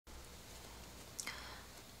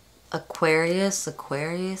Aquarius,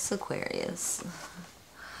 Aquarius, Aquarius.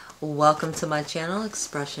 Welcome to my channel,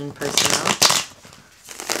 Expression Personnel.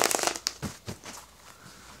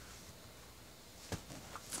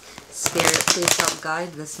 Spirit, please help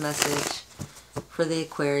guide this message for the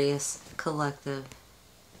Aquarius collective.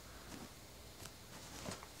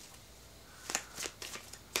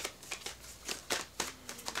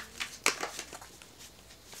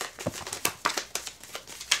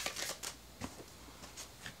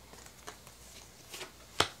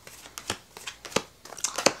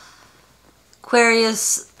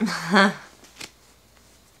 Aquarius,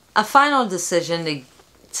 a final decision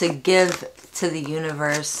to give to the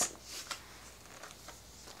universe,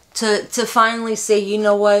 to finally say, you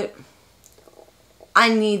know what,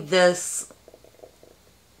 I need this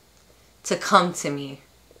to come to me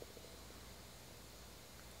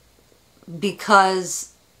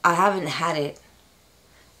because I haven't had it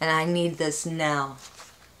and I need this now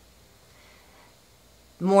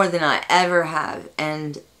more than I ever have.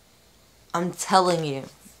 And I'm telling you,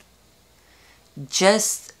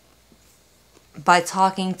 just by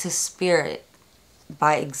talking to Spirit,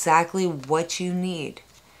 by exactly what you need,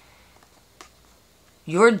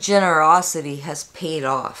 your generosity has paid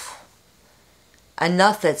off.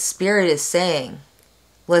 Enough that Spirit is saying,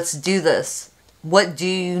 let's do this. What do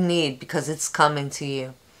you need? Because it's coming to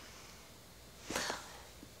you.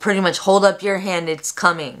 Pretty much hold up your hand, it's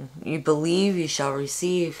coming. You believe, you shall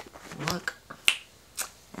receive. Look.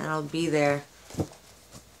 And I'll be there.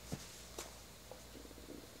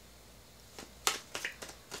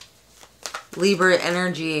 Libra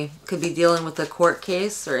energy could be dealing with a court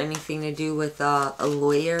case or anything to do with a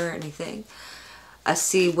lawyer or anything. I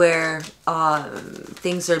see where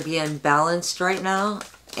things are being balanced right now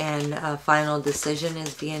and a final decision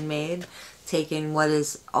is being made, taking what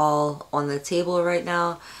is all on the table right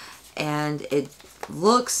now. And it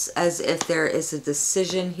looks as if there is a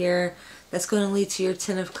decision here that's going to lead to your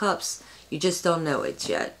Ten of Cups. You just don't know it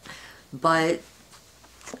yet. But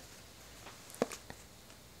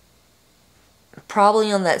probably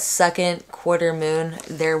on that second quarter moon,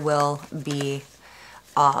 there will be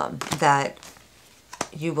that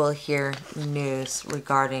you will hear news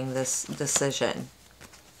regarding this decision.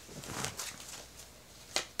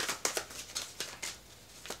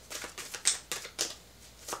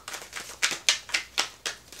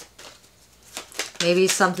 Maybe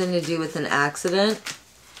something to do with an accident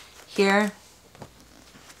here.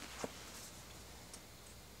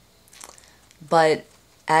 But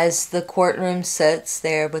as the courtroom sits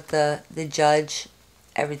there with the judge,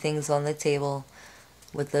 everything's on the table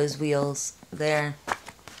with those wheels there.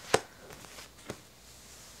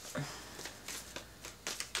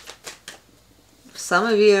 Some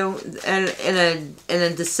of you, in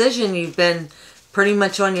a decision, you've been pretty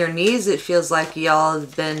much on your knees. It feels like y'all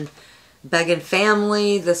have been begging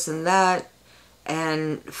family, this and that,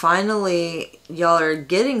 and finally y'all are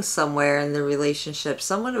getting somewhere in the relationship.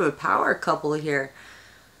 Somewhat of a power couple here.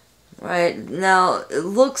 Right now, it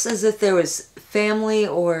looks as if there was family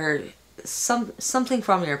or something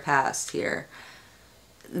from your past here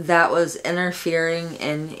that was interfering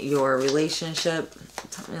in your relationship.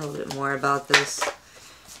 Tell me a little bit more about this.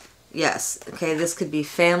 Yes, okay, this could be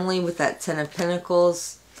family with that Ten of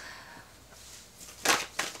Pentacles.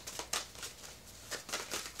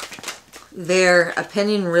 Their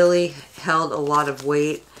opinion really held a lot of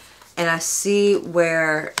weight. And I see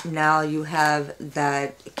where now you have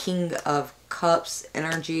that King of Cups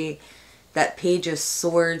energy, that Page of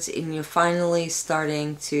Swords, and you're finally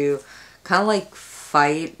starting to kind of like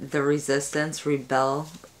fight the resistance, rebel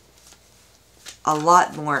a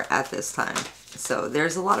lot more at this time. So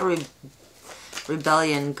there's a lot of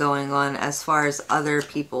rebellion going on as far as other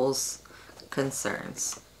people's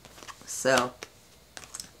concerns. So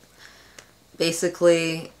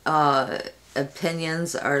basically,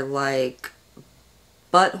 opinions are like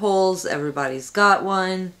buttholes, everybody's got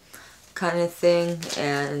one kind of thing,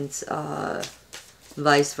 and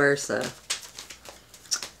vice versa.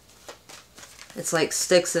 It's like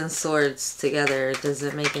sticks and swords together. It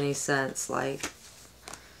doesn't make any sense, like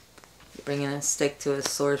bringing a stick to a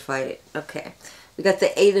sword fight. Okay, we got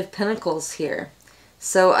the Eight of Pentacles here.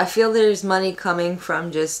 So I feel there's money coming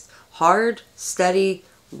from just hard, steady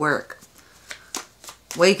work.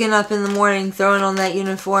 Waking up in the morning, throwing on that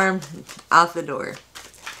uniform, out the door.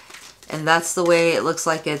 And that's the way it looks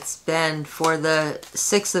like it's been for the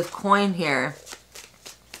Six of Coin here.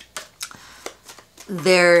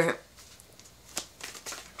 There's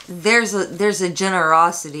a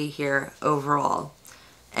generosity here overall.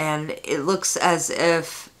 And it looks as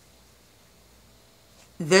if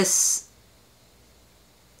this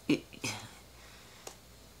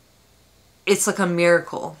it's like a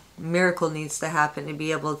miracle. Miracle needs to happen to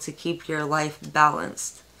be able to keep your life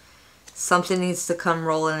balanced. Something needs to come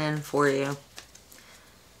rolling in for you.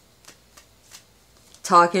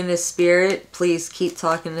 Talking to spirit, please keep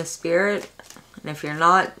talking to spirit. And if you're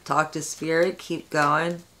not, talk to spirit, keep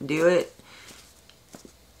going, do it.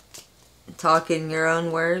 Talk in your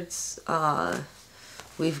own words.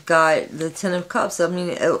 We've got the Ten of Cups. I mean,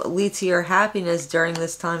 it will lead to your happiness during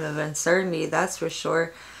this time of uncertainty, that's for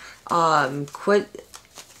sure. Quit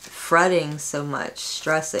fretting so much,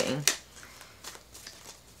 stressing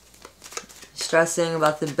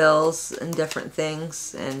about the bills and different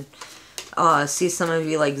things, and see some of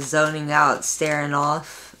you like zoning out, staring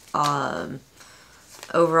off.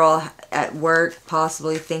 Overall at work,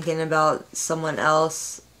 possibly thinking about someone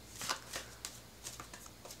else.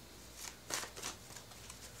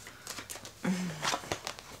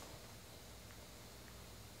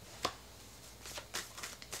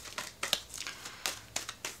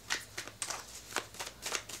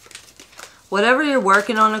 Whatever you're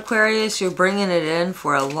working on, Aquarius, you're bringing it in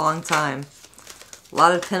for a long time. A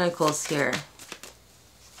lot of pentacles here.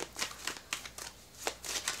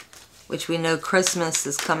 Which we know Christmas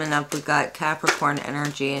is coming up. We've got Capricorn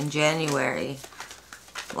energy in January.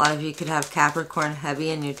 A lot of you could have Capricorn heavy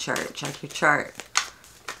in your chart. Check your chart.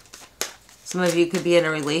 Some of you could be in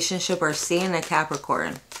a relationship or seeing a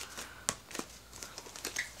Capricorn.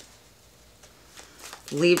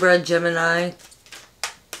 Libra, Gemini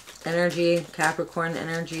energy, Capricorn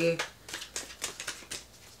energy.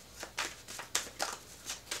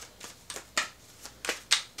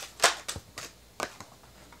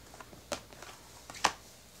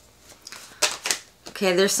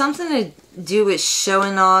 Okay, there's something to do with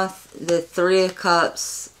showing off the Three of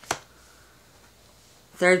Cups.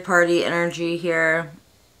 Third party energy here.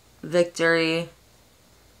 Victory.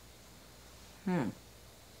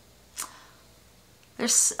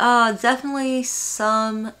 There's definitely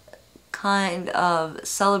some kind of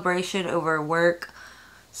celebration over work,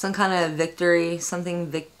 some kind of victory, something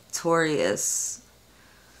victorious.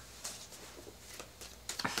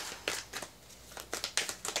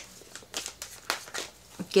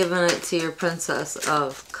 Giving it to your Princess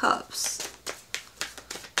of Cups.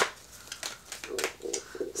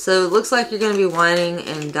 So it looks like you're going to be wining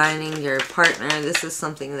and dining your partner. This is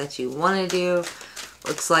something that you want to do.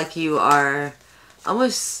 Looks like you are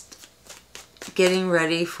almost getting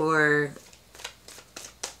ready for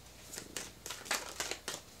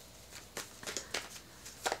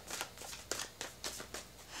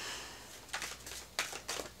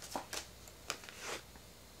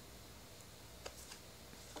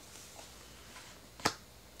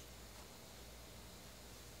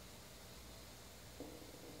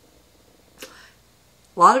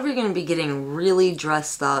a lot of you are going to be getting really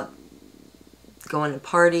dressed up, going to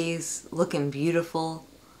parties, looking beautiful.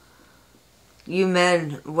 You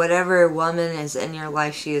men, whatever woman is in your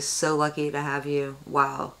life, she is so lucky to have you.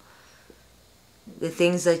 Wow. The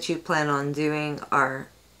things that you plan on doing are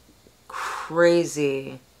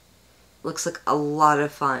crazy. Looks like a lot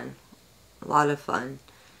of fun. A lot of fun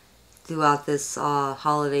throughout this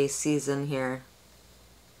holiday season here.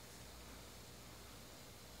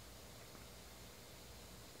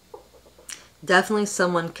 Definitely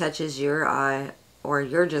someone catches your eye, or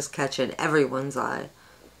you're just catching everyone's eye.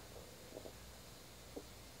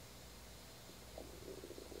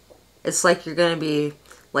 It's like you're going to be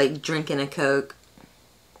like drinking a Coke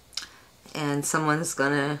and someone's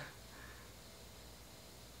going to,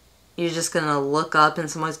 you're just going to look up and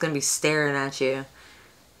someone's going to be staring at you.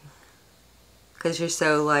 Because you're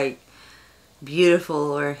so like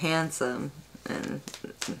beautiful or handsome, and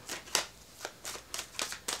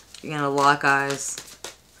you're going to lock eyes.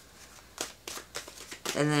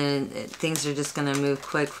 And then things are just going to move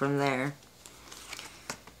quick from there.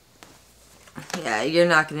 Yeah, you're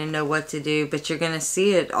not going to know what to do, but you're going to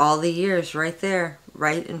see it all the years right there,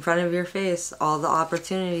 right in front of your face, all the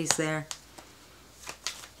opportunities there.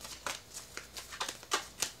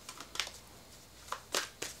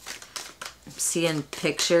 I'm seeing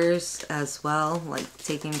pictures as well, like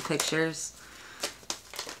taking pictures.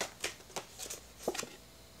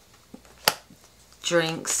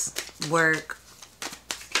 Drinks, work.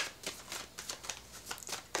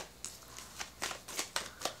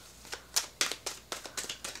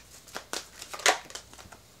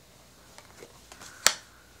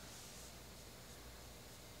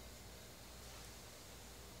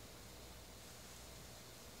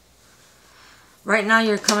 Right now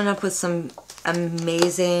you're coming up with some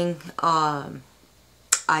amazing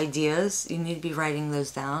ideas. You need to be writing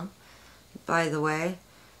those down, by the way.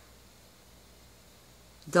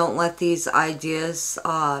 Don't let these ideas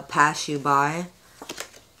pass you by.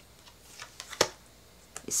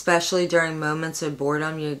 Especially during moments of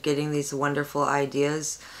boredom, you're getting these wonderful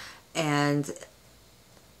ideas. And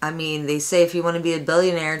I mean, they say if you want to be a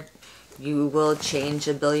billionaire, you will change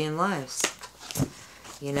a billion lives.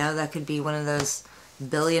 You know, that could be one of those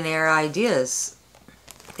billionaire ideas.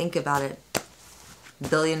 Think about it. $1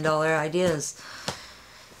 billion ideas.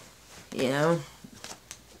 You know,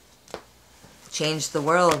 change the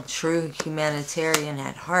world. True humanitarian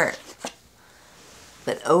at heart.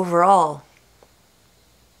 But overall,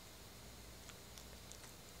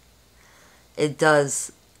 it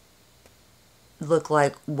does look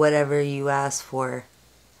like whatever you ask for,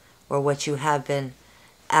 or what you have been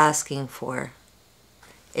asking for,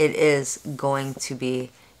 it is going to be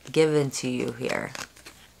given to you here.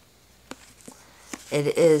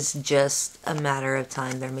 It is just a matter of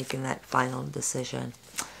time. They're making that final decision.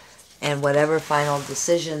 And whatever final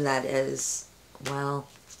decision that is, well,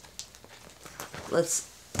 let's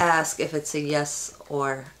ask if it's a yes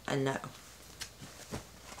or a no.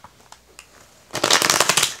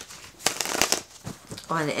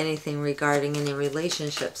 On anything regarding any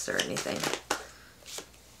relationships or anything.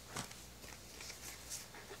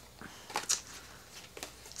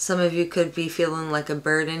 Some of you could be feeling like a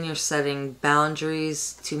burden. You're setting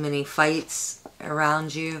boundaries, too many fights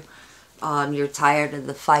around you. You're tired of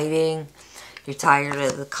the fighting. You're tired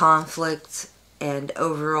of the conflict. And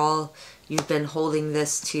overall, you've been holding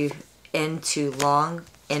this in too long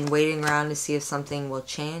and waiting around to see if something will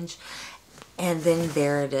change. And then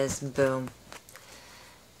there it is. Boom.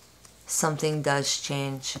 Something does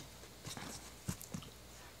change.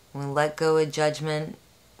 We let go of judgment.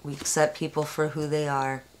 We accept people for who they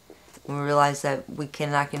are. We realize that we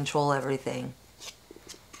cannot control everything.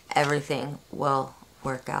 Everything will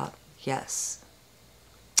work out. Yes.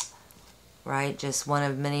 Right? Just one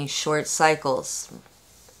of many short cycles.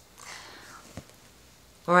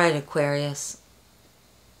 Alright, Aquarius.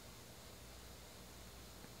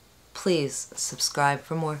 Please subscribe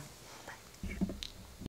for more.